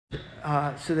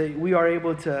so that we are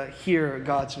able to hear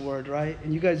God's word, right?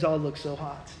 And you guys all look so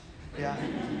hot. Yeah.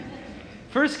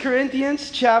 1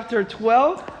 Corinthians chapter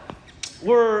 12.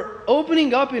 We're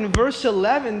opening up in verse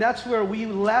 11. That's where we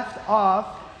left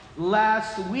off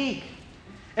last week.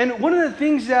 And one of the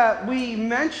things that we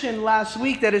mentioned last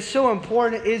week that is so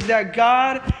important is that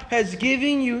God has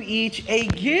given you each a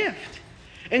gift.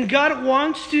 And God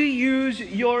wants to use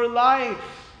your life.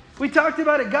 We talked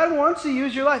about it. God wants to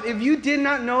use your life. If you did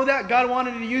not know that God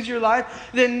wanted to use your life,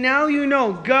 then now you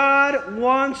know God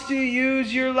wants to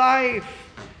use your life.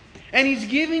 And He's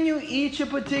giving you each a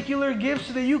particular gift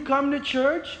so that you come to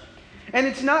church. And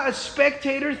it's not a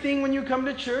spectator thing when you come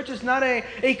to church. It's not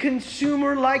a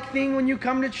consumer-like thing when you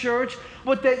come to church,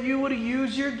 but that you would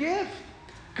use your gift.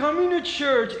 Coming to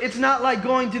church, it's not like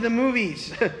going to the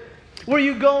movies. Where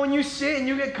you go and you sit and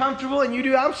you get comfortable and you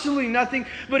do absolutely nothing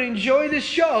but enjoy the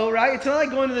show, right? It's not like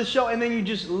going to the show and then you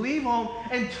just leave home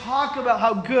and talk about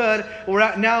how good or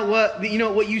now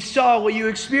what you saw, what you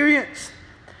experienced.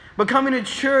 But coming to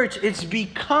church, it's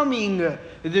becoming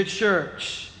the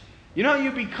church. You know how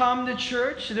you become the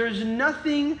church? There's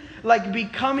nothing like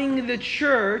becoming the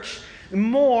church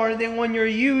more than when you're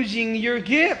using your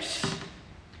gifts.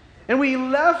 And we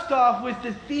left off with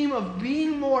the theme of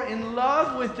being more in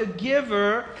love with the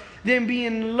giver than being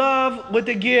in love with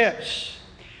the gifts.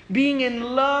 Being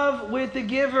in love with the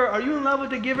giver. Are you in love with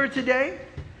the giver today?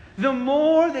 The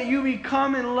more that you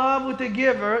become in love with the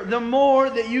giver, the more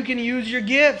that you can use your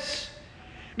gifts.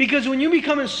 Because when you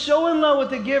become so in love with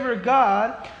the giver,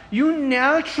 God, you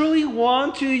naturally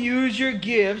want to use your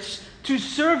gifts to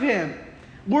serve Him.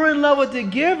 We're in love with the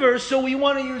giver, so we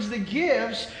want to use the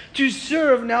gifts to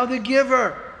serve now the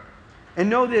giver. And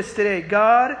know this today,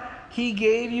 God, He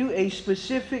gave you a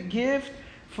specific gift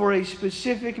for a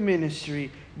specific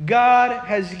ministry. God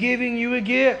has given you a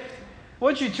gift. Why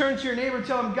don't you turn to your neighbor and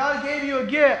tell him, God gave you a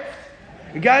gift.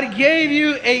 God gave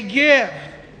you a gift.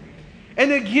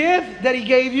 And the gift that He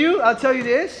gave you, I'll tell you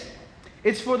this,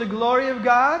 it's for the glory of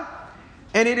God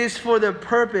and it is for the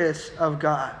purpose of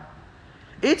God.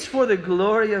 It's for the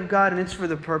glory of God and it's for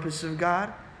the purpose of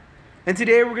God. And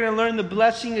today we're going to learn the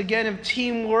blessing again of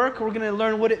teamwork. We're going to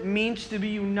learn what it means to be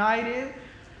united.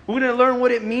 We're going to learn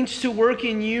what it means to work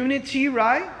in unity,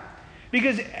 right?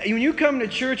 Because when you come to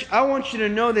church, I want you to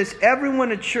know this.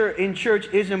 Everyone in church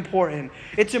is important.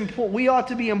 It's important. We ought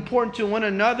to be important to one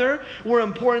another. We're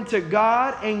important to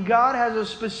God. And God has a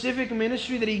specific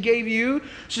ministry that He gave you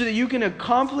so that you can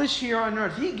accomplish here on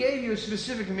earth. He gave you a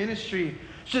specific ministry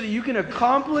so that you can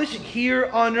accomplish here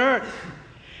on earth.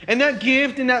 And that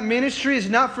gift and that ministry is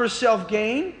not for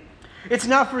self-gain. It's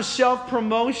not for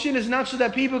self-promotion. It's not so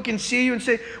that people can see you and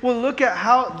say, well, look at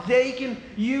how they can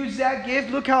use that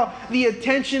gift. Look how the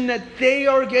attention that they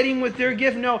are getting with their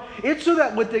gift. No, it's so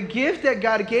that with the gift that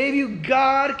God gave you,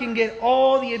 God can get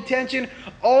all the attention,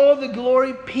 all the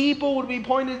glory. People would be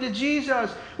pointed to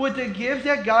Jesus with the gift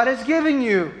that God has given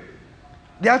you.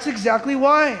 That's exactly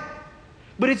why.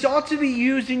 But it's all to be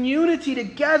used in unity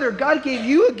together. God gave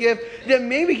you a gift that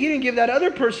maybe He didn't give that other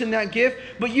person that gift,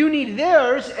 but you need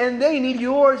theirs and they need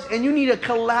yours, and you need to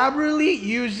collaboratively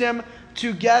use them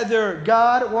together.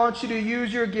 God wants you to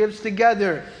use your gifts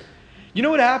together. You know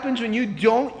what happens when you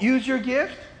don't use your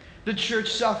gift? The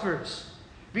church suffers.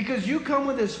 Because you come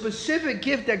with a specific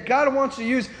gift that God wants to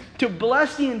use to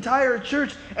bless the entire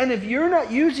church. And if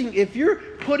you're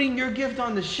putting your gift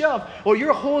on the shelf or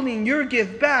you're holding your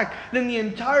gift back, then the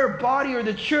entire body or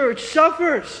the church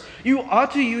suffers. You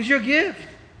ought to use your gift.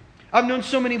 I've known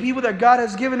so many people that God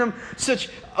has given them such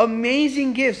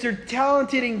amazing gifts. They're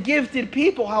talented and gifted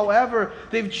people. However,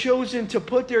 they've chosen to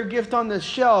put their gift on the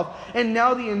shelf. And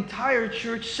now the entire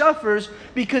church suffers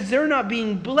because they're not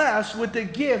being blessed with the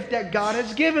gift that God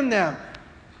has given them.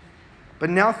 But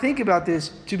now think about this,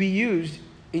 to be used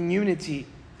in unity.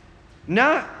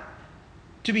 Not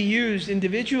to be used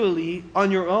individually on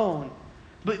your own,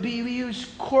 but be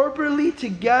used corporately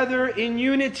together in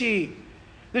unity.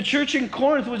 The church in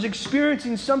Corinth was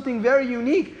experiencing something very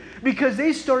unique because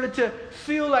they started to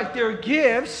feel like their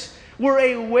gifts were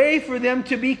a way for them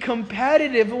to be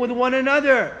competitive with one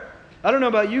another. I don't know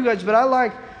about you guys, but I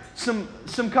like some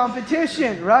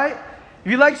competition, right?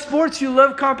 If you like sports, you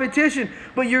love competition.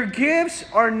 But your gifts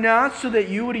are not so that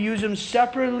you would use them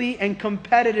separately and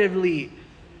competitively.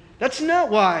 That's not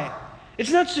why.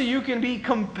 It's not so you can be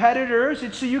competitors.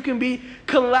 It's so you can be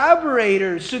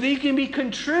collaborators. So that you can be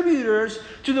contributors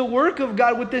to the work of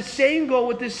God with the same goal,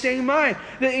 with the same mind.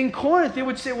 That in Corinth, they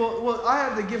would say, well, I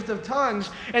have the gift of tongues.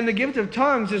 And the gift of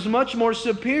tongues is much more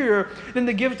superior than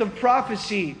the gift of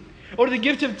prophecy. Or the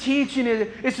gift of teaching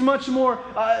is much more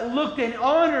looked and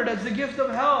honored as the gift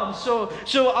of health.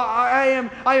 So I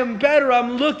am better.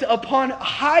 I'm looked upon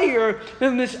higher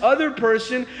than this other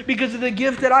person because of the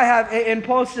gift that I have. And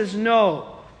Paul says, no.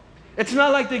 It's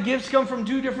not like the gifts come from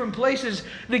two different places.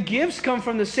 The gifts come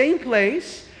from the same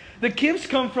place. The gifts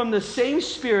come from the same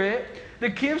Spirit. The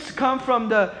gifts come from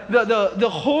the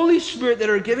Holy Spirit that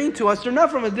are giving to us. They're not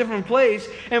from a different place.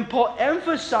 And Paul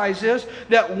emphasizes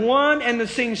that one and the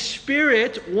same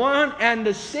Spirit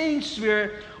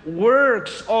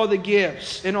works all the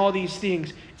gifts and all these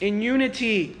things in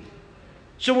unity.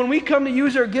 So when we come to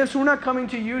use our gifts, we're not coming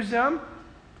to use them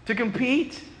to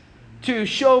compete, to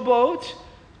showboat,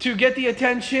 to get the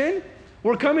attention.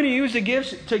 We're coming to use the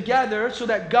gifts together so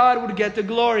that God would get the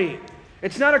glory.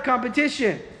 It's not a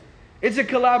competition. It's a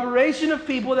collaboration of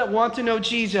people that want to know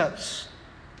Jesus.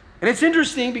 And it's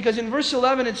interesting because in verse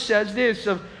 11 it says this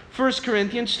of 1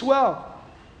 Corinthians 12.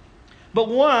 But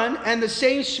one and the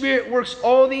same Spirit works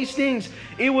all these things.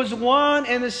 It was one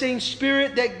and the same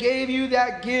Spirit that gave you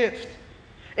that gift.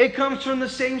 It comes from the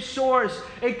same source.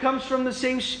 It comes from the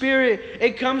same Spirit.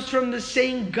 It comes from the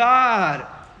same God.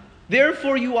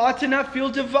 Therefore, you ought to not feel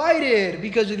divided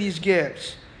because of these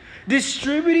gifts,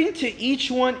 distributing to each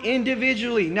one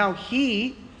individually. Now,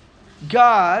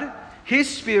 God, His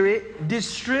Spirit,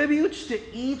 distributes to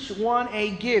each one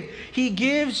a gift. He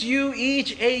gives you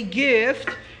each a gift.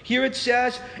 Here it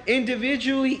says,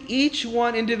 individually, each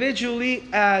one individually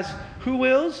as who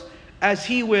wills? As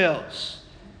He wills.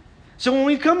 So when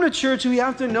we come to church, we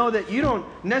have to know that you don't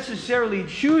necessarily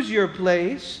choose your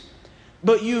place,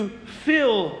 but you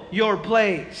fill your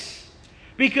place.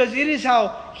 Because it is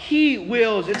how He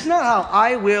wills. It's not how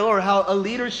I will or how a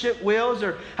leadership wills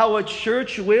or how a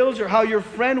church wills or how your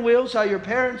friend wills, how your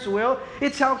parents will.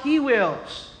 It's how He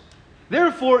wills.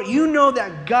 Therefore, you know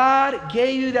that God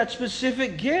gave you that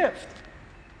specific gift.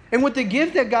 And with the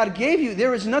gift that God gave you,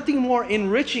 there is nothing more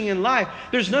enriching in life.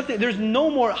 There's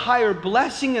no more higher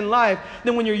blessing in life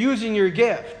than when you're using your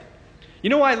gift. You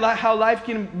know how life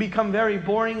can become very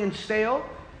boring and stale?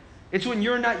 It's when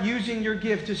you're not using your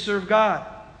gift to serve God.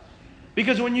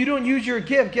 Because when you don't use your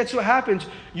gift, guess what happens?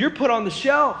 You're put on the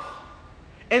shelf.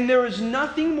 And there is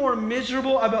nothing more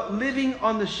miserable about living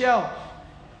on the shelf.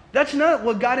 That's not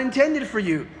what God intended for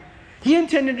you. He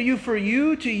intended for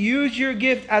you to use your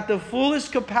gift at the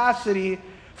fullest capacity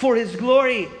for His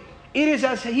glory. It is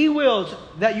as He wills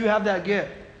that you have that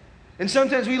gift. And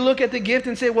sometimes we look at the gift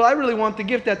and say, well, I really want the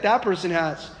gift that person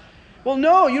has. Well,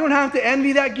 no, you don't have to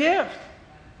envy that gift.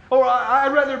 Or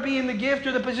I'd rather be in the gift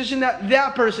or the position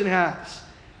that person has.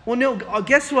 Well, no,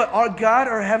 guess what? Our God,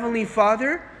 our Heavenly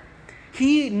Father,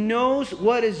 He knows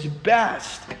what is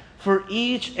best for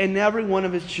each and every one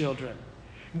of His children.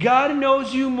 God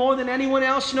knows you more than anyone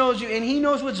else knows you. And He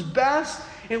knows what's best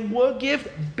and what gift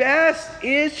best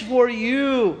is for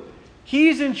you.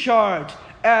 He's in charge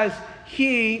as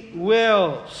He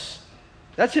wills.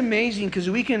 That's amazing because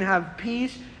we can have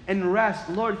peace and rest.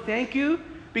 Lord, thank you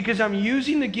because I'm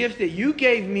using the gift that you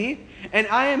gave me, and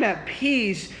I am at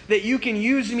peace that you can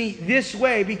use me this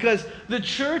way because the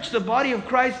church, the body of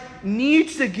Christ,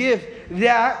 needs the gift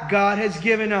that God has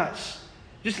given us.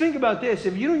 Just think about this.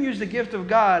 If you don't use the gift of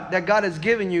God that God has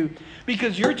given you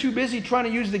because you're too busy trying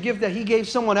to use the gift that He gave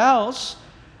someone else,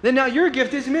 then now your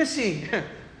gift is missing.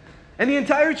 And the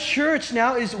entire church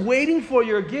now is waiting for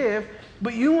your gift,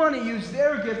 but you want to use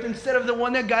their gift instead of the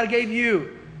one that God gave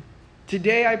you.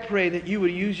 Today I pray that you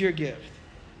would use your gift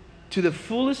to the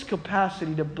fullest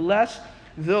capacity to bless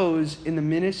those in the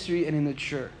ministry and in the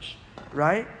church.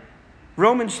 Right?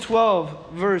 Romans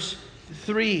 12 verse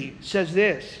 3 says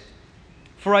this.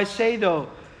 For I say, though,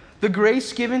 the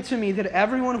grace given to me that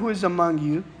everyone who is among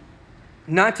you,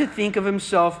 not to think of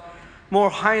himself more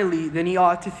highly than he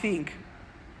ought to think,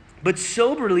 but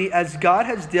soberly as God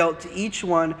has dealt to each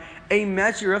one a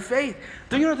measure of faith.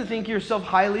 Don't you have to think of yourself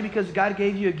highly because God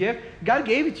gave you a gift? God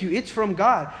gave it to you. It's from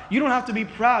God. You don't have to be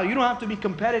proud. You don't have to be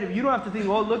competitive. You don't have to think,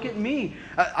 oh, look at me.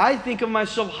 I think of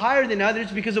myself higher than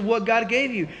others because of what God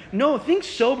gave you. No, think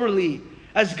soberly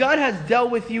as God has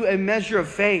dealt with you a measure of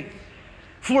faith.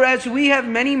 For as we have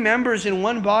many members in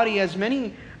one body, as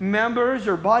many members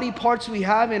or body parts we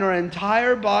have in our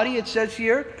entire body, it says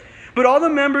here, but all the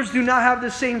members do not have the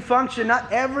same function.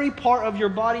 Not every part of your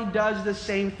body does the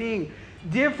same thing.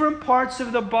 Different parts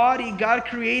of the body God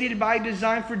created by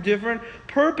design for different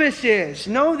purposes.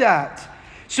 Know that.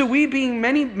 So we being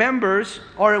many members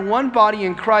are in one body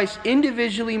in Christ,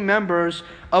 individually members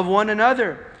of one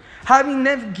another. Having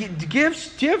them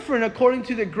gifts different according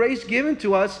to the grace given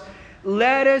to us,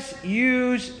 let us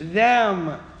use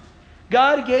them.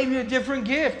 God gave you a different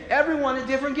gift. Everyone a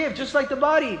different gift, just like the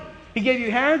body. He gave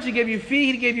you hands, He gave you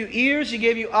feet, He gave you ears, He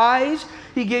gave you eyes,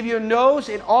 He gave you a nose,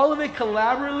 and all of it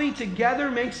collaboratively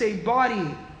together makes a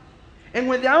body. And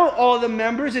without all the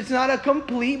members, it's not a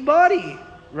complete body,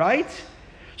 right?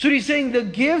 So He's saying the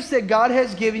gifts that God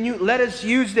has given you, let us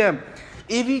use them.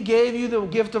 If He gave you the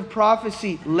gift of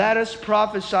prophecy, let us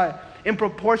prophesy in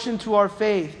proportion to our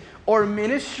faith. Or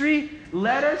ministry,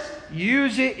 let us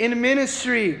use it in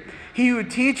ministry. He who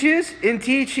teaches, in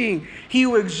teaching. He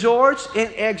who exhorts,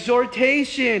 in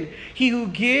exhortation. He who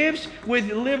gives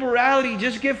with liberality.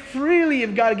 Just give freely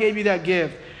if God gave you that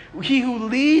gift. He who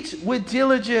leads with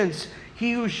diligence.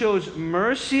 He who shows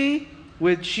mercy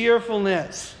with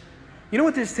cheerfulness. You know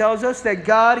what this tells us? That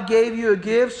God gave you a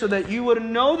gift so that you would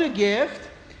know the gift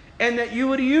and that you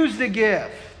would use the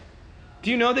gift. Do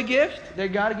you know the gift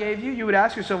that God gave you? You would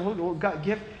ask yourself, what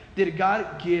gift did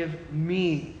God give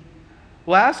me?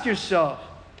 Well, ask yourself,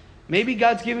 maybe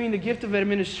God's giving you the gift of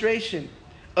administration,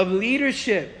 of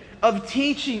leadership, of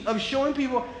teaching, of showing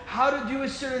people how to do a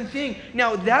certain thing.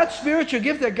 Now, that spiritual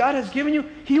gift that God has given you,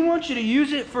 He wants you to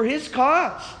use it for His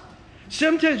cause.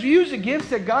 Sometimes we use the gifts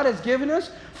that God has given us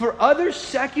for other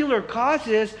secular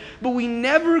causes, but we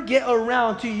never get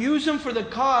around to use them for the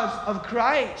cause of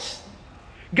Christ.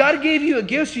 God gave you a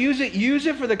gift, so use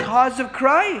it for the cause of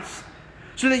Christ.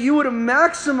 So that you would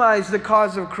maximize the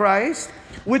cause of Christ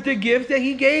with the gift that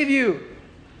He gave you.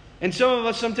 And some of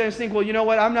us sometimes think, well, you know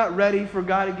what? I'm not ready for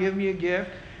God to give me a gift.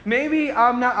 Maybe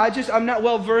I'm not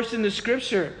well versed in the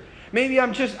Scripture. Maybe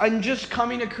I'm just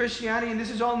coming to Christianity and this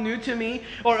is all new to me.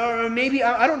 Or maybe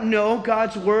I don't know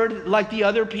God's Word like the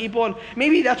other people. And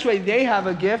maybe that's why they have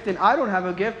a gift and I don't have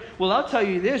a gift. Well, I'll tell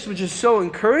you this, which is so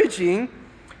encouraging,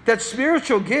 that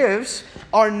spiritual gifts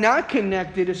are not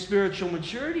connected to spiritual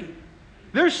maturity.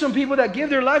 There's some people that give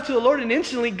their life to the Lord and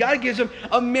instantly God gives them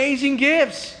amazing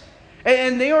gifts.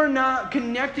 And they are not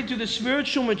connected to the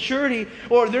spiritual maturity,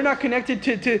 or they're not connected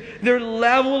to their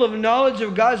level of knowledge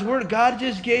of God's Word. God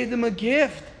just gave them a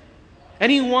gift.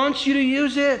 And He wants you to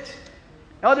use it.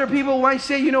 Other people might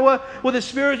say, you know what? Well, the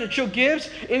spiritual gifts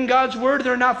in God's Word,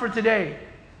 they're not for today.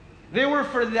 They were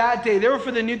for that day. They were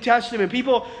for the New Testament.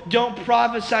 People don't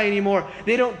prophesy anymore.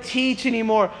 They don't teach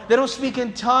anymore. They don't speak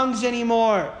in tongues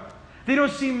anymore. They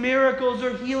don't see miracles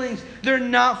or healings. They're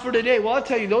not for today. Well, I'll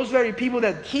tell you, those very people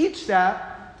that teach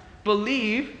that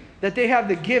believe that they have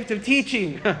the gift of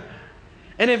teaching.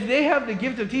 And if they have the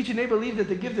gift of teaching, they believe that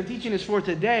the gift of teaching is for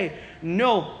today.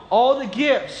 No, all the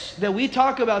gifts that we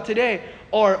talk about today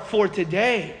are for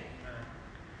today.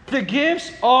 The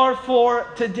gifts are for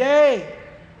today.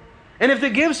 And if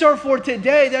the gifts are for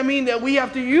today, that means that we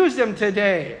have to use them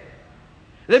today.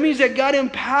 That means that God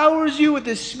empowers you with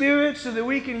the Spirit so that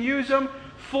we can use them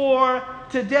for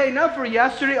today, not for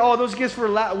yesterday. Oh, those gifts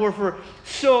were for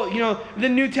the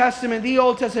New Testament, the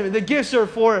Old Testament. The gifts are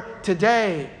for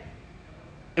today.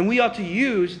 And we ought to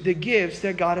use the gifts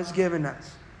that God has given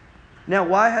us. Now,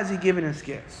 why has He given us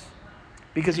gifts?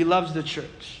 Because He loves the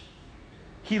church.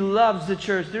 He loves the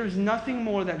church. There is nothing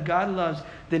more that God loves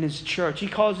than His church. He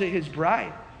calls it His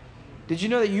bride. Did you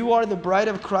know that you are the bride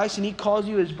of Christ and He calls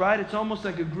you His bride? It's almost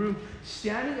like a groom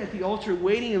standing at the altar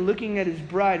waiting and looking at his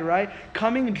bride, right?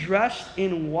 Coming dressed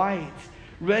in white,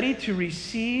 ready to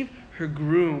receive her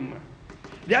groom.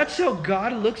 That's how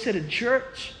God looks at a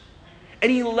church.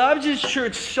 And He loves His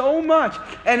church so much.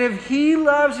 And if He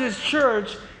loves His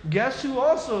church, guess who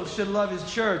also should love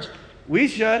His church? We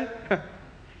should.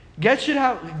 Guess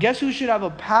who should have a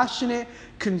passionate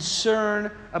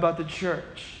concern about the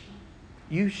church?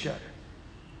 You should.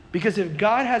 Because if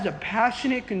God has a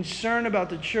passionate concern about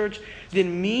the church,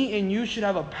 then me and you should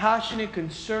have a passionate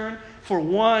concern for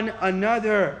one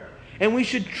another. And we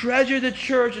should treasure the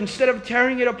church instead of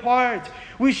tearing it apart.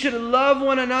 We should love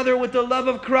one another with the love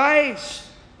of Christ.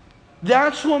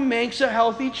 That's what makes a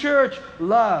healthy church.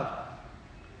 Love.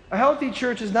 A healthy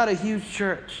church is not a huge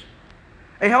church.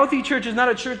 A healthy church is not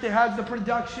a church that has the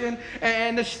production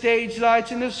and the stage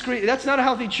lights and the screen. That's not a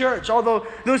healthy church, although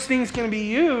those things can be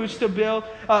used to build,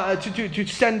 to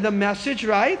send the message,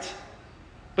 right?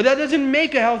 But that doesn't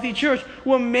make a healthy church.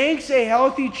 What makes a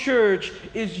healthy church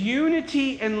is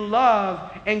unity and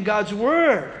love and God's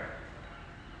Word.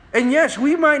 And yes,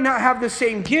 we might not have the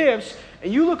same gifts.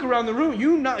 And you look around the room,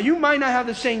 you might not have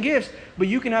the same gifts, but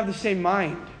you can have the same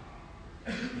mind.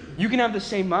 You can have the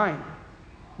same mind.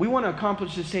 We want to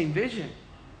accomplish the same vision.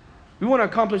 We want to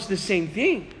accomplish the same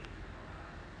thing.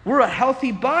 We're a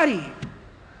healthy body.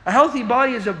 A healthy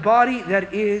body is a body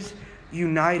that is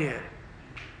united.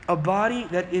 A body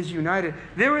that is united.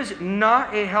 There is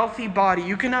not a healthy body.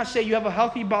 You cannot say you have a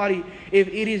healthy body if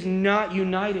it is not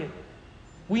united.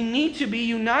 We need to be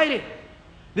united.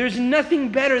 There's nothing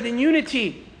better than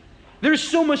unity. There's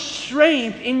so much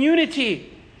strength in unity.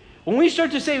 When we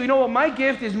start to say, you know what, my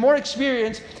gift is more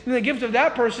experience than the gift of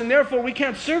that person, therefore we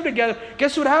can't serve together,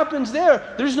 guess what happens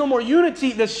there? There's no more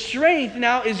unity. The strength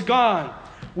now is gone.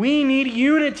 We need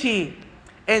unity.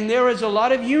 And there is a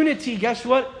lot of unity, guess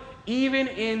what? Even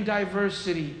in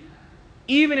diversity.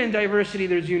 Even in diversity,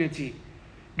 there's unity.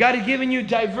 God has given you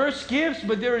diverse gifts,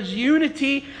 but there is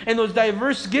unity in those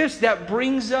diverse gifts that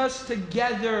brings us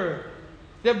together.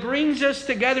 That brings us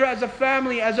together as a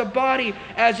family, as a body,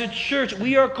 as a church.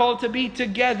 We are called to be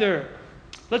together.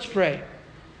 Let's pray.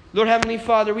 Lord Heavenly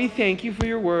Father, we thank you for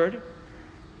your word.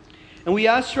 And we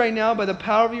ask right now by the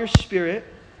power of your Spirit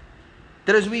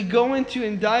that as we go into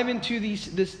and dive into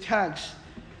this text,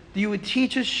 that you would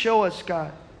teach us, show us,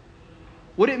 God,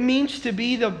 what it means to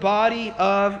be the body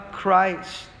of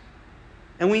Christ.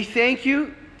 And we thank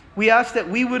you. We ask that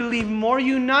we would leave more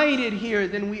united here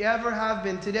than we ever have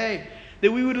been today.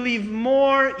 That we would leave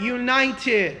more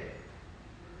united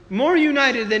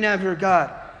than ever,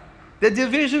 God. That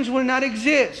divisions would not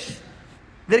exist.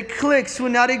 That cliques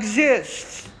would not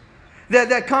exist.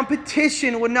 That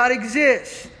competition would not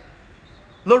exist.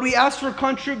 Lord, we ask for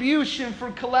contribution,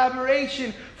 for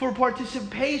collaboration, for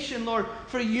participation, Lord,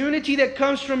 for unity that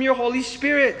comes from your Holy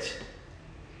Spirit.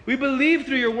 We believe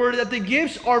through your word that the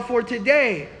gifts are for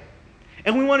today.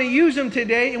 And we want to use them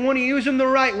today and want to use them the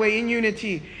right way in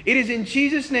unity. It is in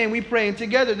Jesus' name we pray. And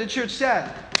together the church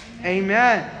said,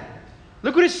 Amen.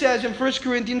 Look what it says in 1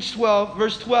 Corinthians 12,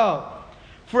 verse 12.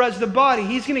 For as the body,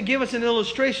 he's going to give us an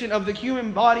illustration of the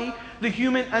human body, the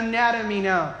human anatomy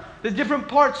now. The different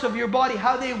parts of your body,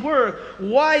 how they work,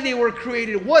 why they were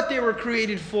created, what they were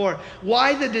created for,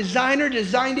 why the designer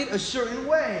designed it a certain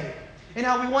way, and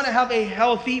how we want to have a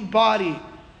healthy body.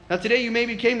 Now today you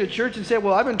maybe came to church and said,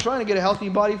 well, I've been trying to get a healthy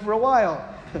body for a while.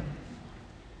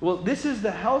 Well, this is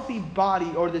the healthy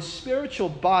body or the spiritual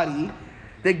body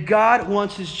that God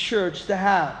wants His church to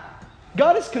have.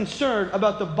 God is concerned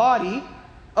about the body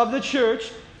of the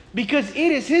church because it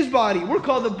is His body. We're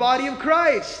called the body of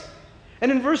Christ.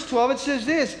 And in verse 12 it says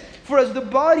this, for as the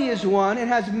body is one and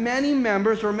has many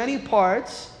members or many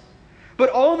parts, but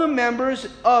all the members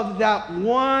of that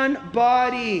one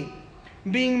body,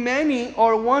 being many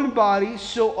are one body,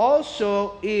 so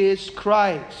also is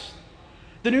Christ.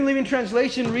 The New Living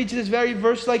Translation reads this very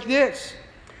verse like this.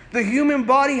 The human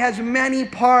body has many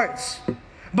parts,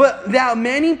 but that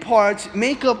many parts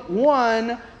make up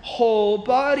one whole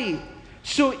body.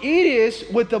 So it is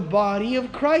with the body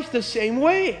of Christ the same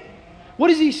way. What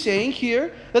is he saying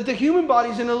here? That the human body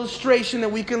is an illustration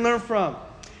that we can learn from.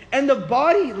 And the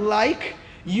body, like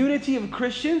unity of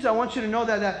Christians, I want you to know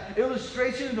that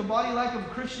illustration of the body like of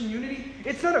Christian unity,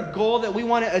 it's not a goal that we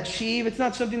want to achieve. It's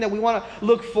not something that we want to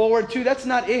look forward to. That's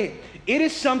not it. It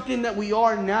is something that we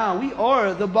are now. We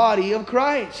are the body of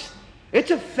Christ. It's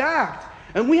a fact.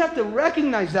 And we have to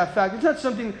recognize that fact. It's not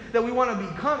something that we want to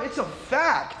become. It's a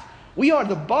fact. We are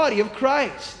the body of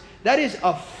Christ. That is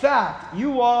a fact.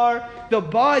 You are the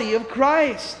body of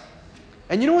Christ.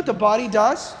 And you know what the body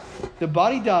does? The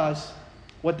body does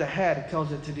what the head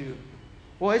tells it to do.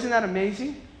 Well, isn't that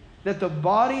amazing? That the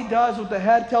body does what the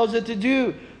head tells it to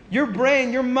do. Your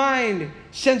brain, your mind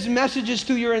sends messages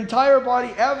to your entire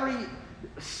body every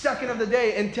second of the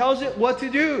day and tells it what to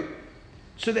do.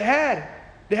 So the head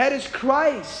is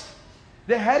Christ.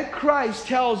 The head Christ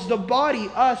tells the body,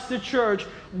 us, the church,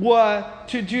 what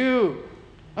to do.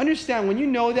 Understand, when you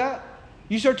know that,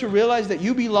 you start to realize that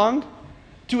you belong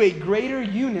to a greater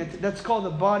unit that's called the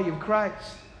body of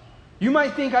Christ. You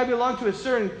might think I belong to a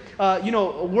certain,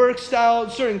 work style,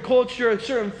 a certain culture, a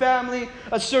certain family,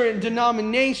 a certain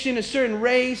denomination, a certain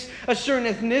race, a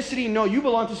certain ethnicity. No, you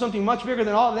belong to something much bigger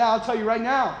than all of that. I'll tell you right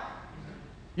now.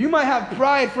 You might have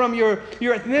pride from your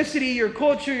ethnicity, your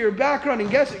culture, your background, and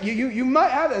guess you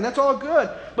might have that, and that's all good.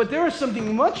 But there is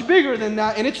something much bigger than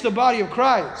that, and it's the body of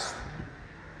Christ.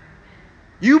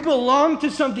 You belong to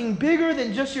something bigger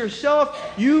than just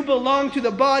yourself. You belong to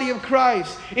the body of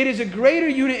Christ. It is a greater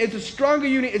unit. It's a stronger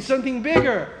unit. It's something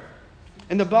bigger.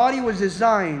 And the body was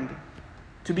designed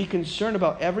to be concerned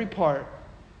about every part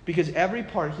because every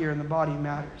part here in the body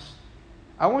matters.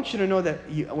 I want you to know that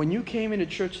when you came into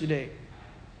church today,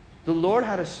 the Lord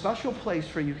had a special place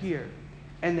for you here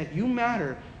and that you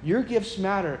matter. Your gifts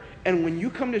matter. And when you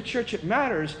come to church, it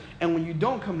matters. And when you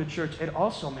don't come to church, it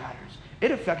also matters. It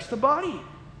affects the body.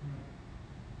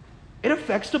 It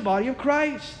affects the body of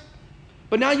Christ.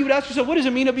 But now you would ask yourself, what does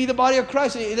it mean to be the body of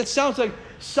Christ? That sounds like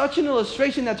such an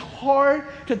illustration that's hard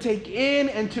to take in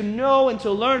and to know and to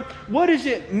learn. What does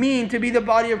it mean to be the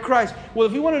body of Christ? Well,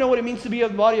 if we want to know what it means to be the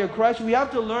body of Christ, we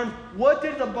have to learn what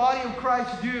did the body of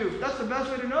Christ do. That's the best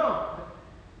way to know.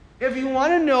 If you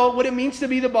want to know what it means to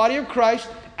be the body of Christ,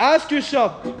 ask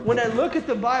yourself, when I look at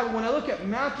the Bible, when I look at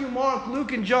Matthew, Mark,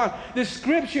 Luke, and John, the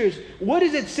scriptures, what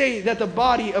does it say that the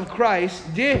body of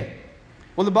Christ did?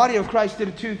 Well, the body of Christ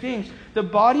did two things. The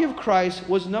body of Christ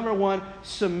was, number one,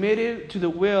 submitted to the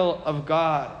will of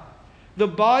God. The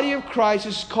body of Christ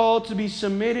is called to be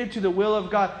submitted to the will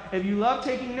of God. If you love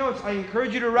taking notes, I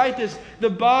encourage you to write this. The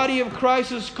body of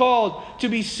Christ is called to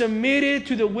be submitted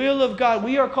to the will of God.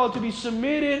 We are called to be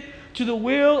submitted to the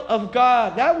will of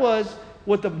God. That was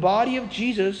what the body of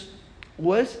Jesus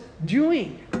was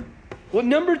doing. Well,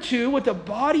 number two, what the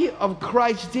body of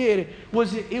Christ did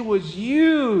was it was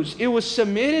used. It was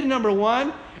submitted, number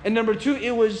one. And number two,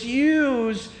 it was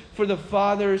used for the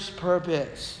Father's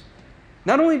purpose.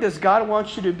 Not only does God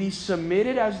want you to be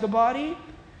submitted as the body,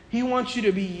 He wants you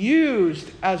to be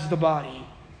used as the body.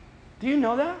 Do you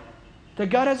know that? That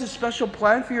God has a special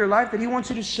plan for your life, that He wants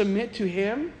you to submit to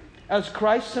Him as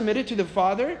Christ submitted to the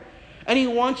Father. And He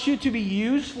wants you to be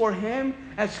used for Him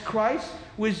as Christ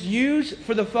was used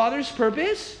for the Father's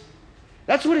purpose.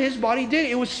 That's what His body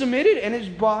did. It was submitted and His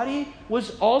body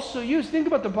was also used. Think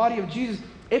about the body of Jesus.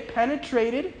 It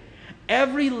penetrated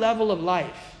every level of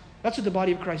life. That's what the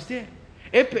body of Christ did.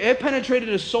 It penetrated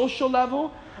a social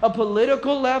level, a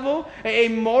political level, a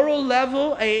moral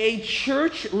level, a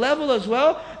church level as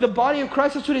well. The body of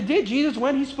Christ, that's what it did. Jesus,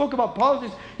 when He spoke about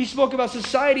politics, He spoke about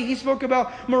society, He spoke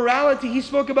about morality, He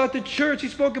spoke about the church, He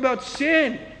spoke about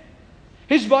sin.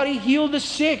 His body healed the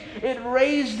sick. It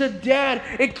raised the dead.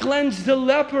 It cleansed the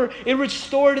leper. It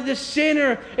restored the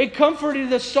sinner. It comforted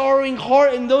the sorrowing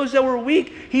heart and those that were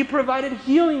weak. He provided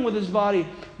healing with His body,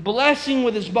 blessing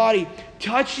with His body,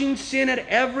 touching sin at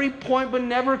every point but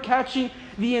never catching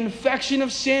the infection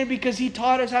of sin, because He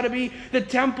taught us how to be the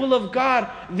temple of God.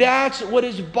 That's what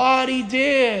His body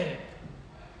did.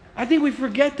 I think we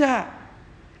forget that.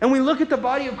 And we look at the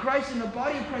body of Christ, and the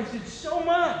body of Christ did so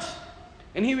much.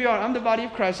 And here we are. I'm the body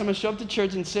of Christ. I'm going to show up to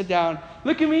church and sit down.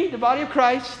 Look at me, the body of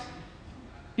Christ.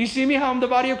 You see me, how I'm the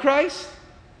body of Christ?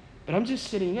 But I'm just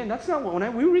sitting in. That's not what,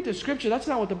 when we read the scripture, that's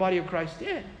not what the body of Christ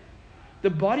did. The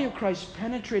body of Christ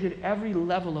penetrated every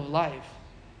level of life.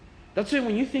 That's why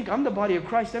when you think I'm the body of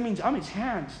Christ, that means I'm His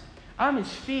hands, I'm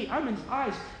His feet, I'm His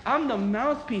eyes. I'm the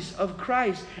mouthpiece of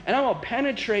Christ. And I'm going to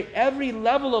penetrate every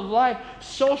level of life,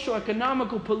 social,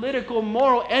 economical, political,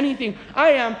 moral, anything. I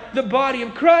am the body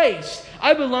of Christ.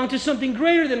 I belong to something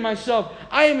greater than myself.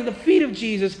 I am the feet of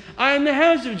Jesus. I am the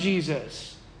hands of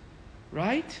Jesus.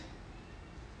 Right?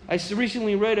 I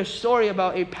recently read a story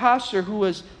about a pastor who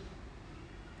was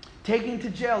taken to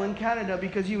jail in Canada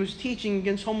because he was teaching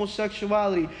against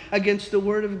homosexuality, against the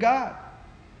Word of God.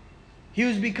 He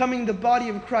was becoming the body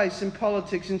of Christ in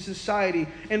politics, in society,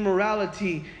 in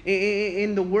morality,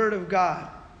 in the Word of God.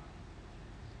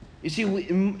 You see,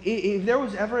 if there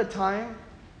was ever a time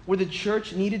where the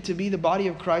church needed to be the body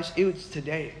of Christ, it was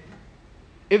today.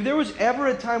 If there was ever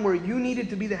a time where you needed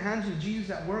to be the hands of Jesus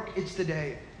at work, it's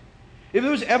today. If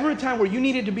there was ever a time where you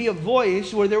needed to be a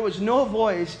voice where there was no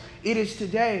voice, it is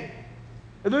today.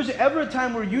 If there was ever a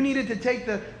time where you needed to take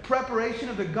the preparation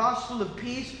of the gospel of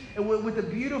peace and with the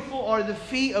beautiful are the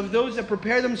feet of those that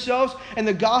prepare themselves and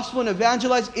the gospel and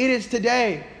evangelize, it is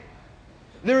today.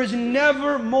 There was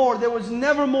never more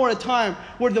a time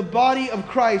where the body of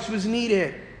Christ was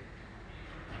needed.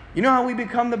 You know how we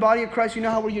become the body of Christ? You know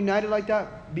how we're united like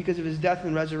that? Because of His death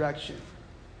and resurrection.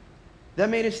 That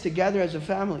made us together as a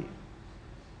family.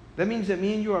 That means that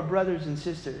me and you are brothers and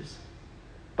sisters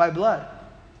by blood.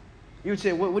 You would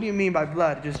say, what do you mean by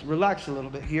blood? Just relax a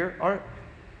little bit here. All right.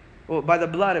 Well, by the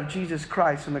blood of Jesus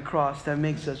Christ on the cross, that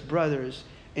makes us brothers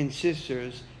and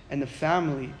sisters and the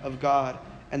family of God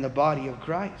and the body of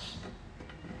Christ.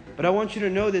 But I want you to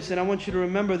know this, and I want you to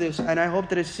remember this, and I hope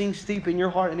that it sinks deep in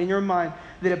your heart and in your mind,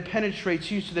 that it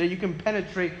penetrates you so that you can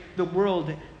penetrate the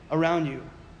world around you.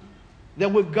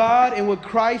 That what God and what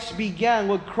Christ began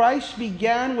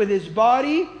with His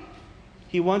body,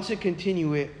 He wants to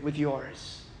continue it with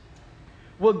yours.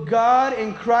 What God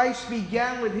and Christ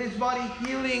began with His body,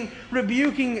 healing,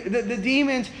 rebuking the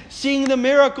demons, seeing the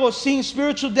miracles, seeing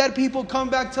spiritual dead people come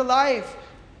back to life,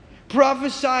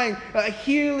 prophesying,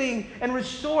 healing, and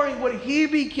restoring. What He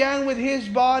began with His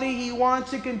body, He wants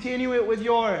to continue it with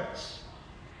yours.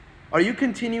 Are you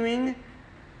continuing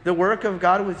the work of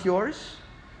God with yours?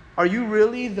 Are you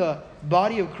really the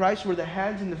body of Christ where the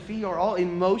hands and the feet are all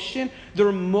in motion?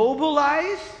 They're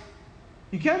mobilized?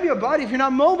 You can't be a body if you're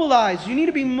not mobilized. You need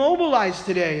to be mobilized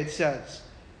today, it says.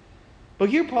 But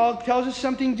here Paul tells us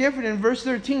something different in verse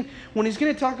 13 when he's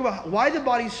going to talk about why the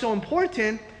body is so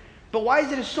important, but why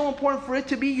is it so important for it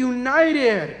to be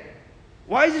united?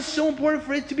 Why is it so important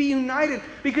for it to be united?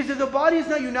 Because if the body is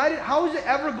not united, how is it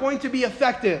ever going to be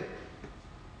effective?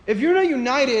 If you're not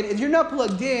united, if you're not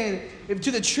plugged in to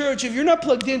the church, if you're not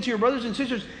plugged into your brothers and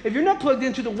sisters, if you're not plugged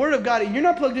into the Word of God, if you're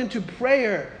not plugged into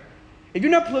prayer, if you're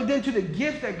not plugged into the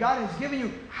gift that God has given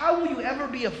you, how will you ever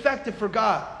be effective for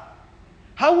God?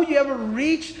 How will you ever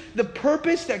reach the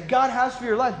purpose that God has for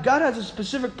your life? God has a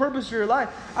specific purpose for your life.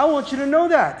 I want you to know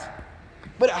that.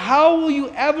 But how will you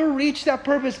ever reach that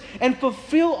purpose and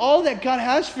fulfill all that God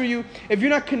has for you if you're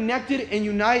not connected and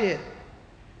united?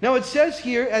 Now it says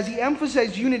here, as he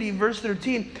emphasized unity, verse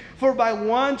 13, for by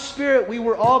one Spirit we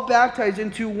were all baptized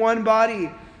into one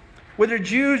body. Whether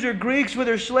Jews or Greeks,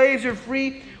 whether slaves or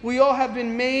free, we all have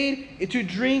been made to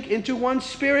drink into one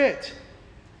Spirit.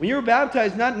 When you were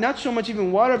baptized, not so much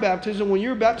even water baptism, when you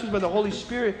were baptized by the Holy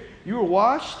Spirit, you were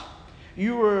washed,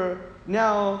 you were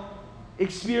now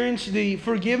experienced the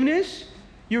forgiveness,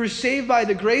 you were saved by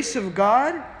the grace of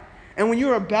God. And when you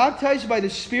were baptized by the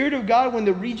Spirit of God, when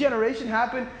the regeneration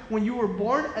happened, when you were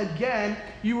born again,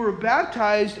 you were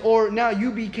baptized, or now you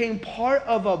became part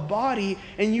of a body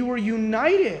and you were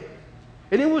united.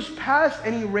 And it was past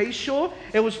any racial,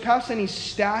 it was past any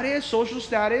status, social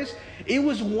status. It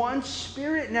was one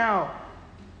Spirit now.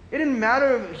 It didn't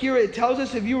matter, here it tells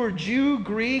us if you were Jew,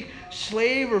 Greek,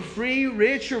 slave or free,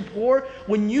 rich or poor.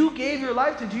 When you gave your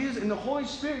life to Jesus in the Holy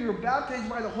Spirit, you were baptized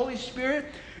by the Holy Spirit.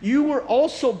 You were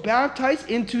also baptized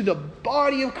into the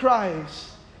body of Christ.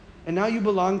 And now you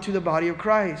belong to the body of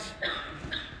Christ.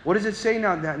 What does it say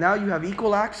now? That now you have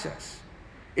equal access.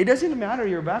 It doesn't matter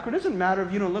your background. It doesn't matter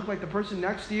if you don't look like the person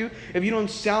next to you, if you don't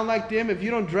sound like them, if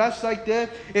you don't dress like them,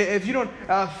 if you don't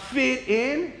fit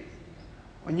in.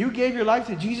 When you gave your life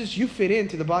to Jesus, you fit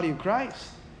into the body of Christ.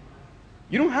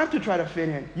 You don't have to try to fit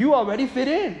in. You already fit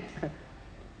in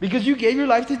because you gave your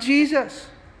life to Jesus.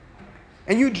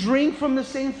 And you drink from the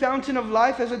same fountain of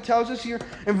life, as it tells us here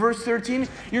in verse 13.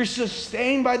 You're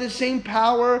sustained by the same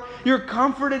power. You're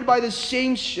comforted by the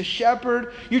same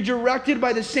shepherd. You're directed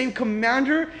by the same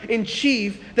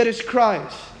commander-in-chief that is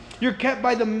Christ. You're kept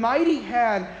by the mighty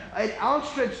hand and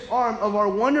outstretched arm of our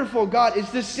wonderful God.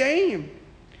 It's the same.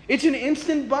 It's an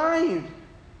instant bind.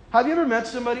 Have you ever met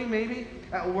somebody maybe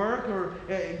at work or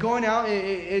going out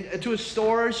to a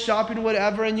store, shopping,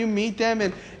 whatever, and you meet them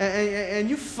and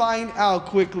you find out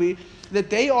quickly that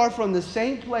they are from the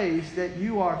same place that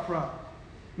you are from.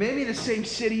 Maybe the same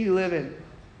city you live in.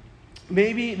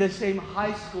 Maybe the same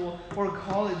high school or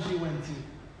college you went to.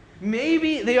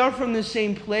 Maybe they are from the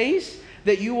same place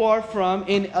that you are from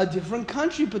in a different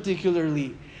country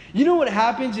particularly. You know what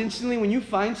happens instantly when you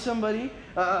find somebody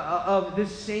of the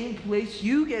same place?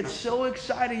 You get so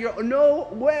excited. You're, no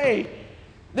way.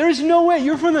 There's no way.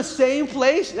 You're from the same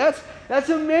place? That's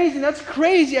amazing. That's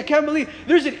crazy. I can't believe.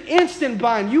 There's an instant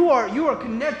bind. You are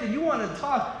connected. You want to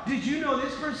talk. Did you know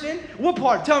this person? What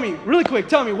part? Tell me, really quick.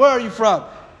 Tell me, where are you from?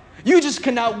 You just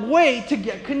cannot wait to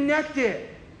get connected.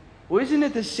 Well, isn't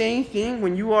it the same thing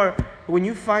when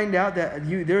you find out that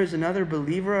there is another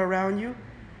believer around you?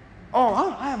 Oh,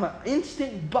 I have an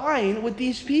instant bind with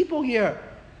these people here.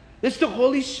 It's the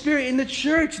Holy Spirit in the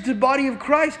church. It's the body of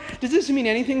Christ. Does this mean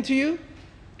anything to you?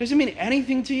 Does it mean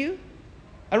anything to you?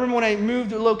 I remember when I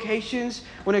moved locations,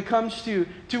 when it comes to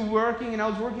working, and I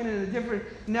was working in a different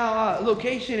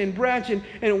location and branch,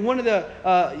 and one of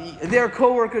their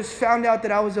coworkers found out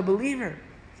that I was a believer.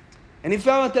 And he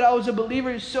found out that I was a believer.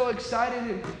 He was so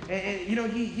excited. And you know,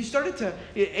 he started to,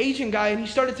 Asian guy, and he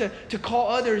started to call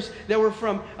others that were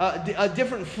from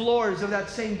different floors of that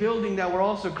same building that were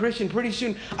also Christian. Pretty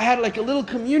soon, I had like a little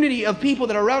community of people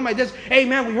that are around my desk. Hey,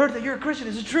 man, we heard that you're a Christian.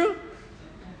 Is it true?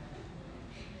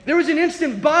 There was an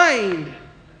instant bind.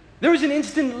 There was an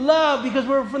instant love because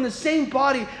we're from the same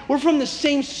body. We're from the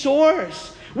same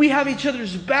source. We have each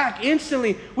other's back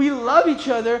instantly. We love each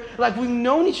other like we've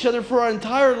known each other for our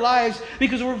entire lives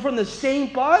because we're from the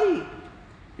same body.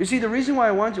 You see, the reason why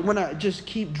I want to just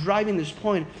keep driving this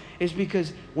point is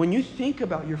because when you think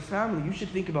about your family, you should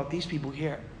think about these people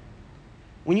here.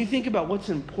 When you think about what's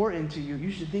important to you, you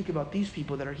should think about these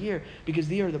people that are here because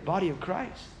they are the body of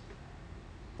Christ.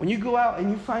 When you go out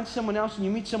and you find someone else and you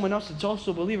meet someone else that's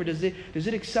also a believer, does it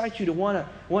excite you to want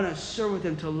to serve with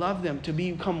them, to love them, to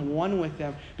become one with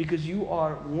them because you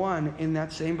are one in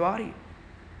that same body?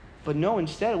 But no,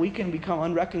 instead we can become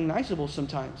unrecognizable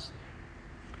sometimes.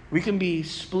 We can be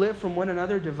split from one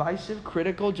another, divisive,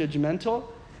 critical, judgmental,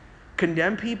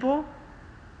 condemn people.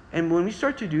 And when we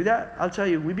start to do that, I'll tell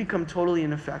you, we become totally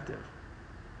ineffective.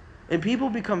 And people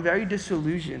become very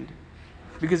disillusioned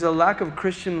because of the lack of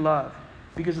Christian love.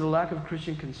 Because of the lack of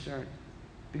Christian concern.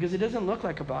 Because it doesn't look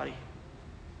like a body.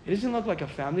 It doesn't look like a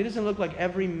family. It doesn't look like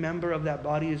every member of that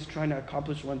body is trying to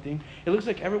accomplish one thing. It looks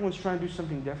like everyone's trying to do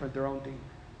something different, their own thing.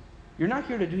 You're not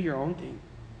here to do your own thing.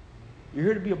 You're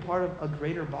here to be a part of a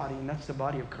greater body, and that's the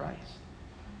body of Christ.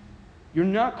 You're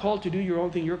not called to do your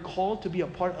own thing. You're called to be a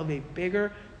part of a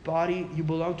bigger body. You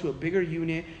belong to a bigger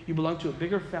unit. You belong to a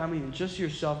bigger family than just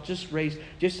yourself, just race,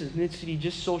 just ethnicity,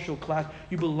 just social class.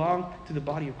 You belong to the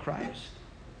body of Christ.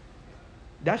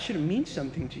 That should mean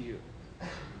something to you.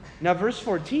 Now, verse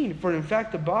 14, for in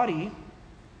fact the body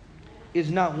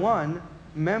is not one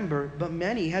member, but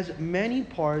many, has many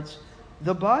parts,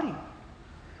 the body.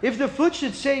 If the foot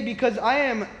should say, because I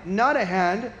am not a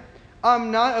hand, I'm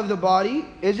not of the body,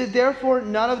 is it therefore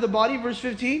not of the body? Verse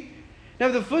 15. Now,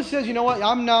 if the foot says, you know what,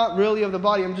 I'm not really of the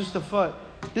body, I'm just the foot.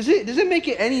 Does it make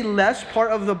it any less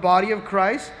part of the body of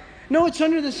Christ? No, it's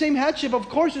under the same headship. Of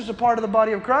course it's a part of the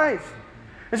body of Christ.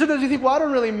 And sometimes you think, well, I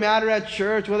don't really matter at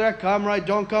church, whether I come or I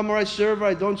don't come, or I serve or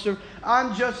I don't serve.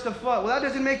 I'm just the foot. Well, that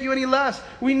doesn't make you any less.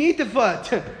 We need the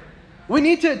foot. We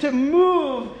need to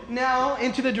move now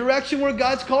into the direction where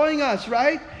God's calling us,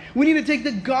 right? We need to take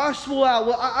the gospel out.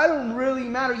 Well, I don't really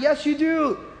matter. Yes, you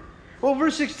do. Well,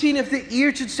 verse 16, if the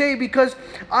ear should say, because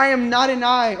I am not an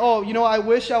eye. Oh, I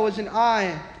wish I was an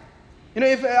eye.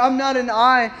 If I'm not an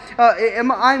eye,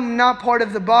 I'm not part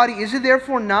of the body. Is it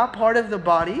therefore not part of the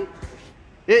body?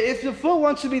 If the foot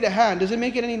wants to be the hand, does it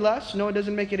make it any less? No, it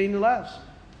doesn't make it any less.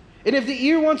 And if the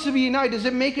ear wants to be an eye, does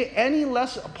it make it any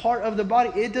less a part of the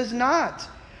body? It does not.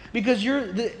 Because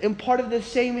you're part of the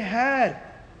same head.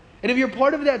 And if you're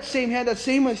part of that same head, that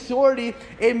same authority,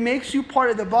 it makes you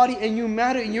part of the body, and you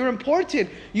matter and you're important.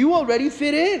 You already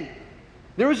fit in.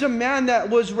 There was a man that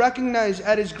was recognized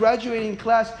at his graduating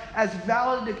class as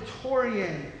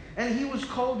valedictorian. And he was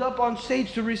called up on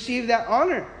stage to receive that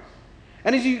honor.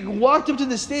 And as he walked up to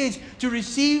the stage to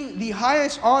receive the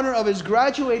highest honor of his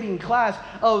graduating class,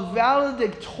 a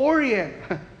valedictorian,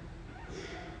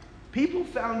 people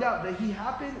found out that he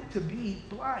happened to be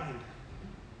blind.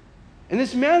 And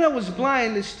this man that was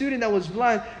blind, this student that was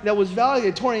blind, that was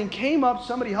valedictorian, came up,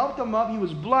 somebody helped him up, he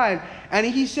was blind, and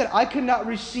he said, I could not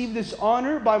receive this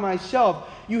honor by myself.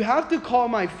 You have to call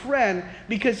my friend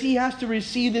because he has to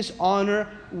receive this honor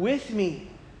with me.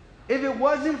 If it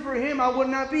wasn't for him, I would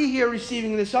not be here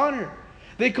receiving this honor.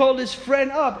 They called his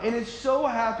friend up, and it so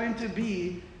happened to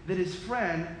be that his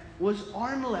friend was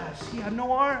armless. He had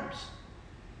no arms.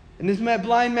 And this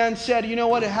blind man said, you know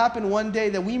what? It happened one day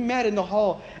that we met in the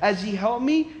hall. As he helped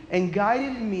me and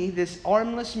guided me, this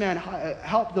armless man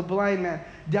helped the blind man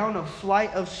down a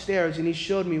flight of stairs, and he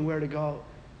showed me where to go.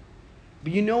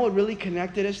 But you know what really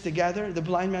connected us together, the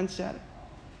blind man said,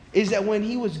 is that when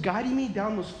he was guiding me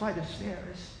down those flight of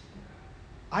stairs,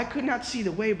 I could not see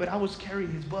the way, but I was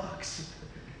carrying his books.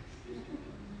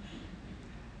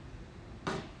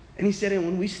 And he said, and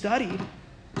when we studied,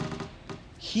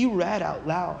 he read out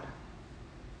loud,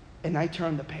 and I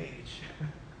turned the page.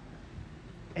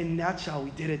 And that's how we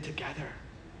did it together.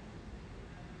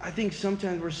 I think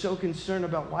sometimes we're so concerned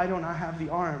about why don't I have the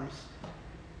arms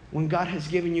when God has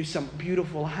given you some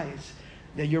beautiful eyes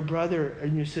that your brother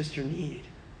and your sister need.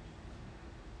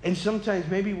 And sometimes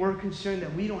maybe we're concerned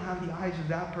that we don't have the eyes of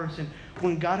that person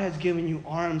when God has given you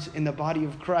arms in the body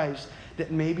of Christ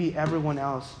that maybe everyone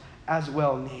else as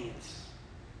well needs.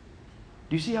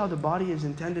 Do you see how the body is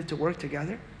intended to work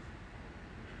together?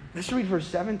 Let's read verse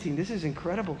 17. This is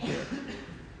incredible here.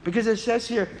 Because it says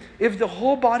here, if the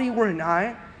whole body were an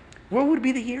eye, where would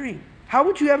be the hearing? How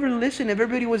would you ever listen if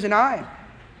everybody was an eye?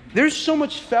 There's so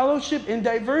much fellowship in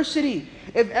diversity.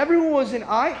 If everyone was an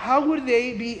eye, how would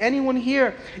they be anyone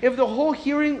here? If the whole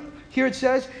hearing, here it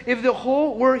says, if the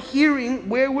whole were hearing,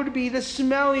 where would be the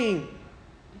smelling?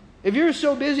 If you're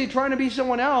so busy trying to be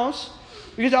someone else,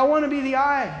 because I want to be the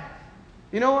eye.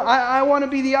 I want to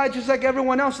be the eye just like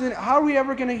everyone else. Then how are we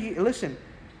ever going to hear? Listen,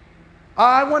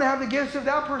 I want to have the gifts of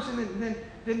that person.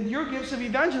 Then your gifts of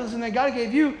evangelism that God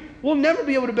gave you will never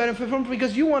be able to benefit from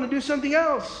because you want to do something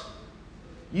else.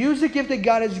 Use the gift that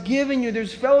God has given you.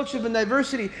 There's fellowship and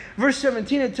diversity. Verse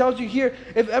 17, it tells you here,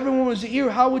 if everyone was the ear,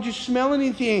 how would you smell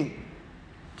anything?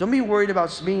 Don't be worried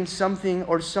about being something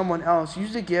or someone else.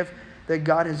 Use the gift that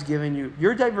God has given you.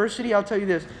 Your diversity, I'll tell you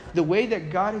this, the way that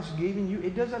God has given you,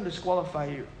 it doesn't disqualify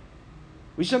you.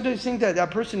 We sometimes think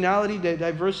that personality, that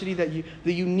diversity,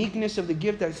 the uniqueness of the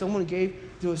gift that someone gave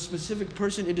to a specific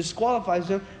person, it disqualifies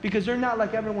them because they're not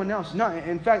like everyone else. No,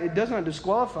 in fact, it does not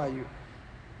disqualify you.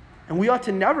 And we ought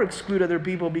to never exclude other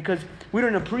people because we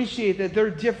don't appreciate that they're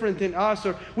different than us,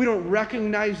 or we don't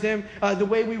recognize them the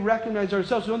way we recognize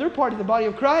ourselves. No, they're part of the body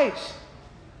of Christ.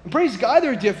 And praise God,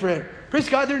 they're different. Praise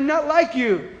God, they're not like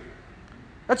you.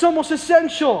 That's almost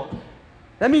essential.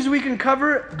 That means we can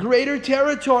cover greater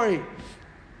territory.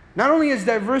 Not only is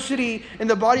diversity in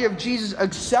the body of Jesus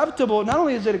acceptable, not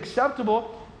only is it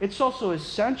acceptable, it's also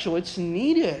essential. It's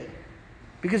needed.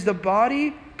 Because the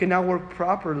body can now work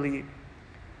properly.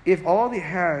 If all were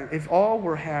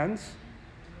hands,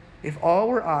 if all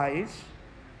were eyes,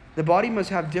 the body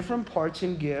must have different parts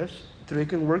and gifts so they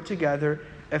can work together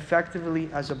effectively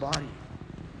as a body.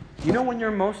 You know when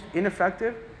you're most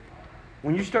ineffective?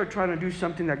 When you start trying to do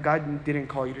something that God didn't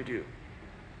call you to do.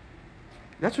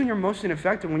 That's when you're most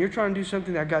ineffective, when you're trying to do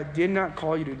something that God did not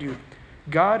call you to do.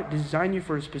 God designed you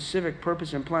for a specific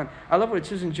purpose and plan. I love what it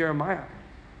says in Jeremiah,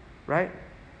 right?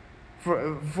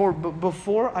 For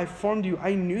before I formed you,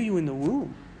 I knew you in the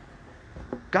womb.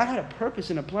 God had a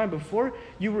purpose and a plan. Before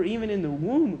you were even in the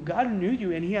womb, God knew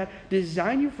you, and He had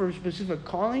designed you for a specific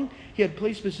calling. He had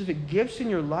placed specific gifts in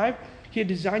your life. He had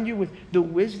designed you with the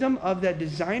wisdom of that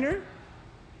designer.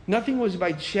 Nothing was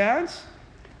by chance.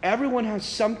 Everyone has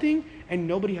something, and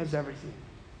nobody has everything.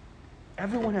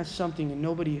 Everyone has something, and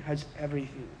nobody has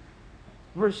everything.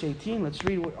 Verse 18, let's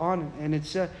read on, and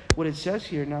it's what it says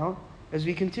here now as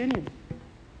we continue.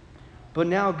 But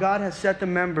now God has set the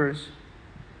members,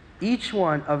 each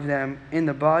one of them, in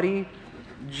the body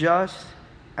just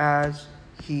as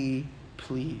He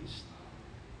pleased.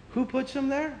 Who puts them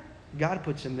there? God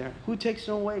puts them there. Who takes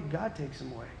them away? God takes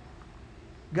them away.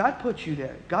 God put you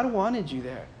there. God wanted you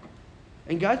there.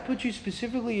 And God put you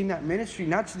specifically in that ministry,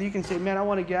 not so that you can say, man, I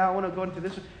want to get out, I want to go into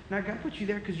this one. Now, God put you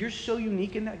there because you're so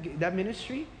unique in that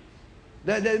ministry.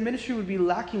 That ministry would be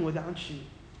lacking without you.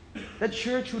 That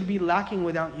church would be lacking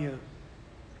without you.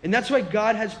 And that's why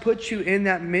God has put you in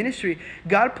that ministry.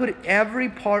 God put every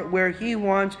part where He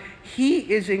wants. He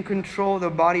is in control of the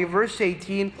body. Verse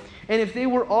 18, and if they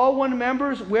were all one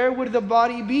members, where would the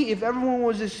body be? If everyone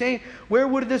was the same, where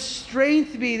would the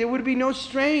strength be? There would be no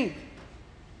strength.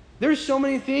 There's so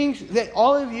many things that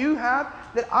all of you have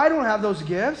that I don't have those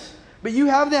gifts, but you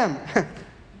have them.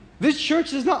 This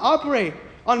church does not operate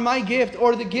on my gift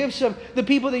or the gifts of the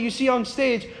people that you see on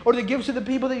stage or the gifts of the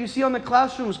people that you see on the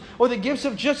classrooms or the gifts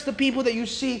of just the people that you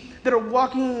see that are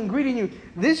walking and greeting you.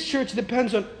 This church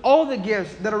depends on all the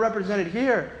gifts that are represented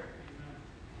here.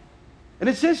 And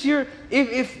it says here,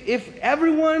 if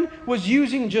everyone was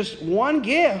using just one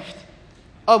gift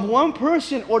of one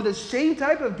person or the same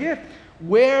type of gift,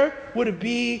 where would it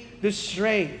be the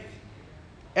strength?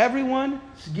 Everyone's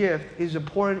gift is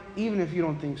important even if you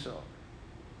don't think so.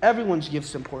 Everyone's gift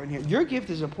is important here. Your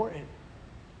gift is important.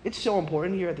 It's so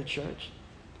important here at the church.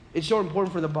 It's so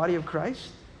important for the body of Christ.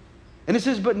 And it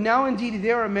says, but now indeed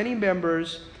there are many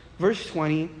members, verse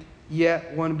 20,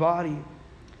 yet one body.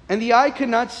 And the eye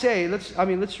cannot say,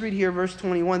 let's read here verse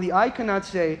 21. The eye cannot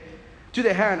say to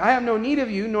the hand, I have no need of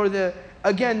you, nor the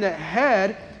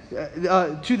head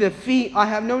to the feet, I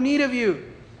have no need of you.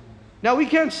 Now we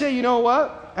can't say, you know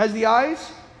what, as the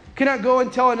eyes cannot go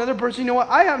and tell another person, you know what,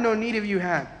 I have no need of you,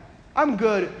 hand. I'm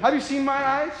good. Have you seen my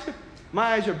eyes?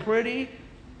 My eyes are pretty,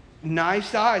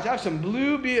 nice eyes. I have some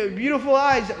blue, beautiful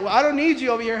eyes. I don't need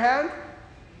you over your hand.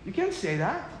 You can't say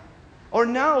that. Or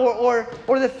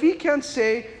the feet can't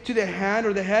say to the hand,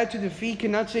 or the head to the feet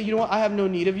cannot say, you know what, I have no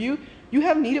need of you. You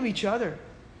have need of each other.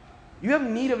 You have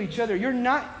need of each other. You're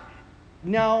not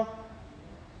now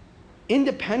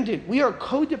independent. We are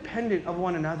codependent of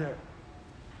one another.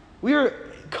 We are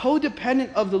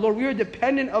codependent of the Lord. We are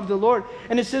dependent of the Lord.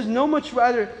 And it says, no much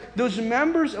rather, those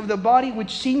members of the body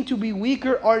which seem to be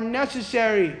weaker are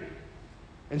necessary.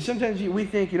 And sometimes we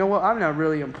think, you know what, I'm not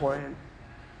really important.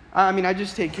 I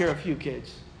just take care of a few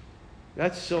kids.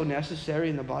 That's so necessary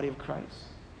in the body of Christ.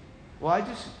 Well,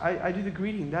 I do the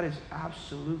greeting. That is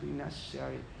absolutely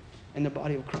necessary in the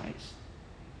body of Christ.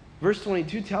 Verse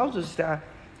 22 tells us that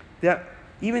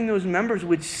even those members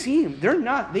which seem, they're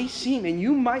not, they seem, and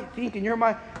you might think in your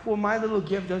mind, well, my little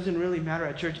gift doesn't really matter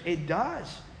at church. It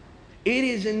does. It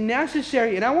is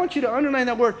necessary. And I want you to underline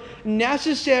that word,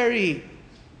 necessary.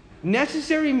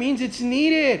 Necessary means it's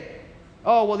needed.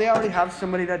 Oh, well, they already have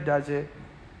somebody that does it,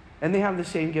 and they have the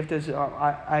same gift as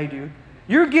I do.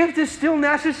 Your gift is still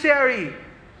necessary.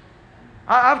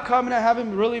 I've come and I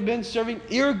haven't really been serving.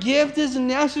 Your gift is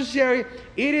necessary.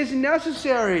 It is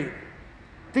necessary.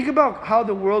 Think about how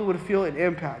the world would feel an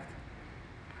impact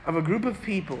of a group of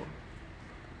people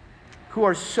who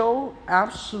are so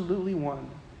absolutely one,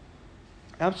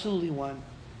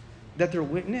 that their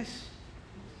witness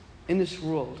in this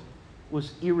world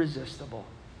was irresistible.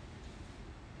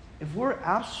 If we're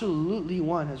absolutely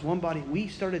one as one body, we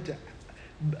started to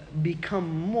become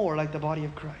more like the body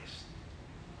of Christ.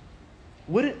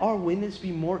 Wouldn't our witness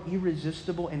be more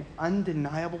irresistible and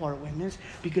undeniable, our witness,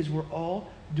 because we're all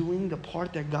doing the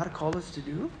part that God called us to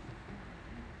do?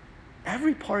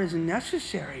 every part is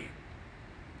necessary.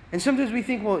 And sometimes we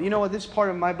think, well, you know what, this part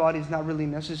of my body is not really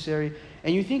necessary.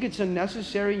 And you think it's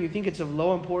unnecessary, you think it's of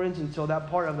low importance until that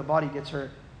part of the body gets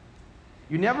hurt.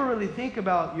 You never really think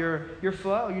about your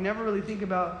foot, or you never really think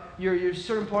about your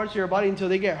certain parts of your body until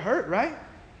they get hurt, right?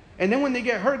 And then when they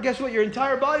get hurt, guess what? Your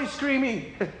entire body's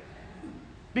screaming.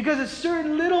 Because a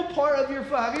certain little part of your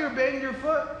foot, have you ever banged your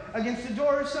foot against the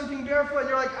door or something barefoot, and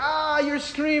you're like, you're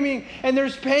screaming, and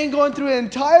there's pain going through the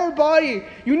entire body.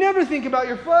 You never think about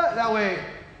your foot that way.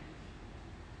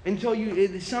 Until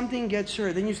something gets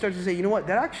hurt. Then you start to say, you know what,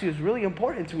 that actually is really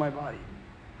important to my body.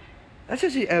 That's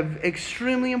just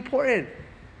extremely important.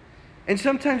 And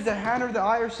sometimes the hand or the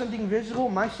eye or something visible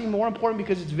might seem more important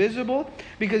because it's visible,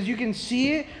 because you can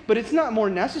see it, but it's not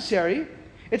more necessary.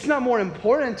 It's not more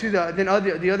important than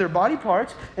the other body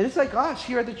parts. And it's like us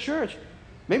here at the church.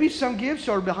 Maybe some gifts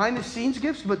are behind the scenes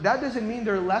gifts, but that doesn't mean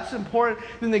they're less important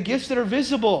than the gifts that are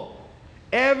visible.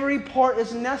 Every part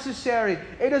is necessary.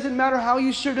 It doesn't matter how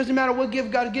you serve. It doesn't matter what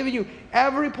gift God has given you.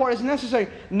 Every part is necessary.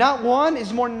 Not one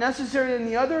is more necessary than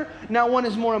the other. Not one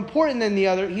is more important than the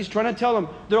other. He's trying to tell them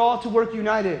they're all to work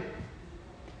united.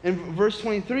 In verse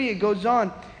 23, it goes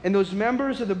on. And those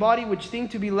members of the body which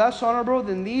think to be less honorable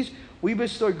than these, we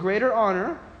bestow greater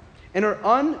honor. And our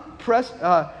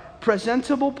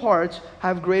unpresentable parts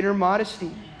have greater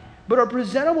modesty. But our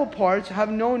presentable parts have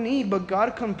no need. But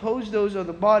God composed those of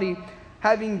the body,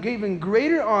 having given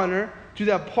greater honor to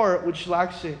that part which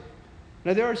lacks it.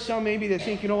 Now there are some maybe that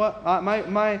think, you know what,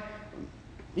 my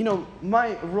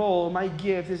role, my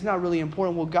gift is not really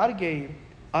important. Well, God gave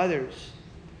others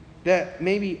that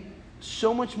maybe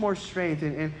so much more strength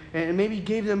and maybe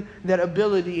gave them that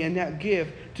ability and that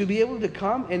gift to be able to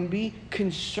come and be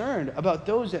concerned about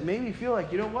those that maybe feel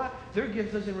like, you know what, their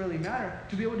gift doesn't really matter.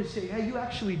 To be able to say, hey, you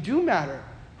actually do matter.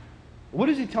 What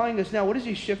is he telling us now? What is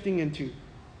he shifting into?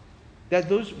 That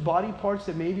those body parts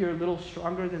that maybe are a little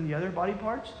stronger than the other body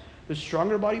parts, the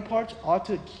stronger body parts ought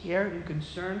to care and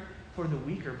concern for the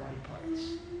weaker body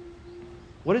parts.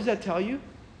 What does that tell you?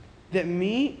 That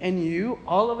me and you,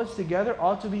 all of us together,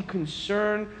 ought to be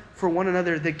concerned for one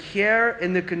another. The care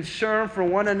and the concern for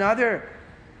one another.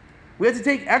 We have to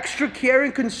take extra care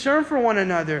and concern for one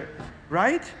another,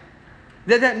 right?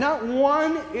 That not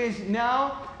one is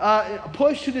now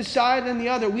pushed to the side than the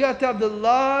other. We have to have the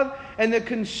love and the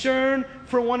concern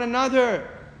for one another.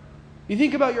 You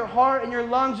think about your heart and your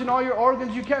lungs and all your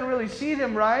organs, you can't really see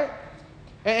them, right?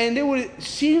 And they would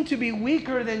seem to be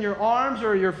weaker than your arms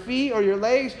or your feet or your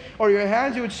legs or your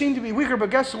hands. It would seem to be weaker,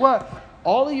 but guess what?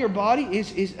 All of your body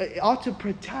ought to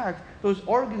protect those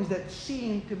organs that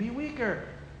seem to be weaker.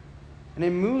 And it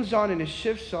moves on and it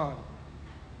shifts on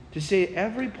to say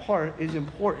every part is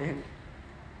important.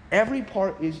 Every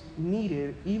part is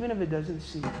needed, even if it doesn't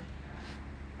seem.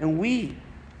 And we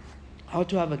ought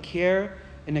to have a care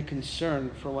and a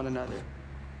concern for one another.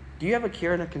 Do you have a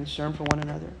care and a concern for one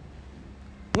another?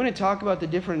 We're going to talk about the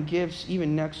different gifts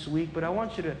even next week, but I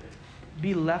want you to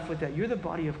be left with that. You're the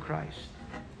body of Christ.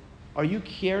 Are you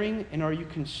caring and are you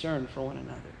concerned for one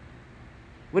another?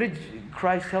 What did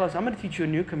Christ tell us? I'm going to teach you a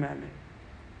new commandment.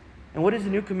 And what is the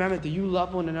new commandment? That you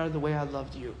love one another the way I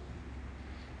loved you.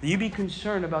 That you be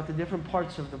concerned about the different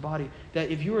parts of the body.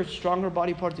 That if you were a stronger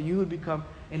body part, that you would become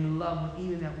in love with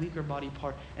even that weaker body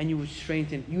part. And you would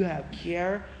strengthen. You have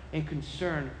care and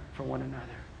concern for one another.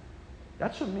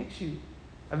 That's what makes you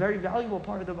a very valuable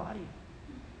part of the body.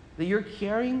 That you're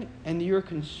caring and you're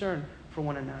concerned for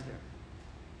one another.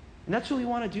 And that's what we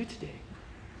want to do today.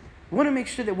 We want to make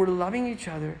sure that we're loving each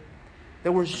other.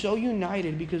 That we're so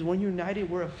united, because when united,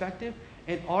 we're effective.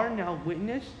 And our now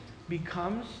witness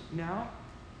becomes now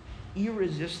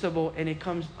irresistible, and it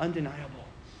comes undeniable.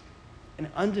 An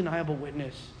undeniable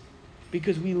witness.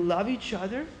 Because we love each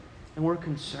other and we're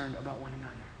concerned about one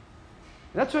another.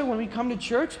 And that's why when we come to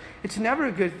church, it's never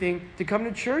a good thing to come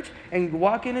to church and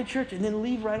walk into church and then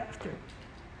leave right after.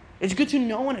 It's good to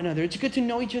know one another. It's good to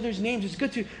know each other's names. It's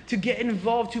good to get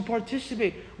involved, to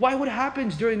participate. Why? What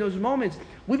happens during those moments?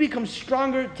 We become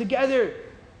stronger together.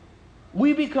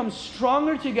 We become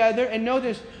stronger together, and know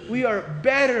this, we are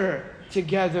better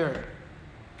together.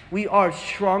 We are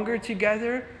stronger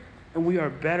together, and we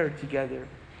are better together,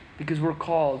 because we're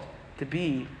called to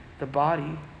be the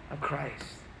body of Christ.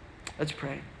 Let's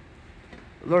pray.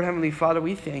 Lord Heavenly Father,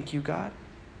 we thank you, God,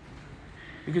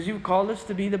 because you've called us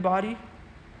to be the body.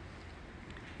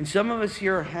 And some of us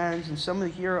here are hands, and some of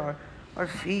us here are our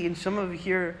feet, and some of us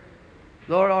here,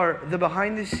 Lord, are the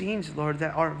behind the scenes, Lord,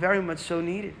 that are very much so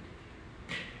needed.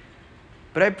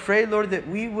 But I pray, Lord, that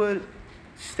we would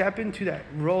step into that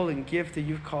role and gift that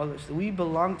you've called us, that we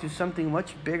belong to something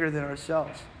much bigger than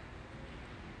ourselves.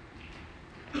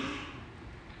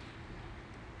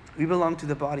 We belong to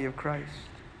the body of Christ.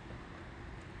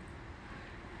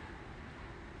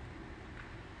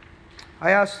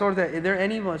 I ask, Lord, that are there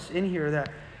any of us in here that,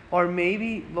 or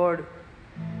maybe, Lord,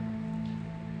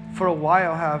 for a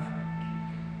while have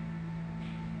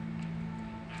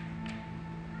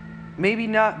maybe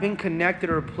not been connected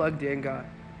or plugged in, God.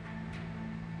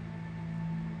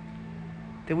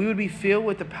 That we would be filled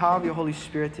with the power of your Holy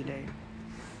Spirit today.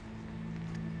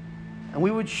 And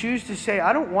we would choose to say,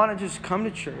 I don't want to just come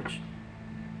to church.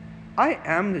 I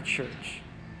am the church.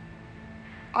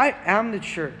 I am the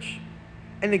church.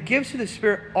 And the gifts of the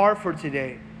Spirit are for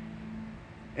today.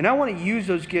 And I want to use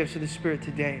those gifts of the Spirit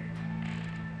today.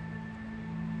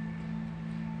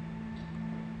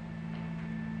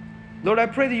 Lord, I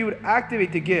pray that you would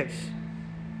activate the gifts.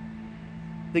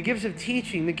 The gifts of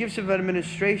teaching, the gifts of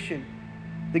administration,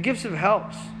 the gifts of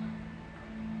helps.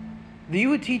 That you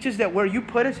would teach us that where you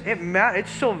put us,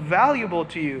 it's so valuable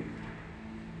to you.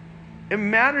 It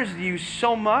matters to you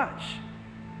so much.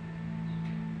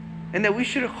 And that we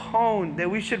should hone, that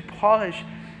we should polish,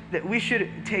 that we should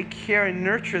take care and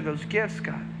nurture those gifts,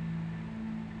 God.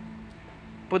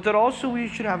 But that also we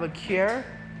should have a care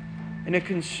and a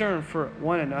concern for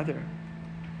one another.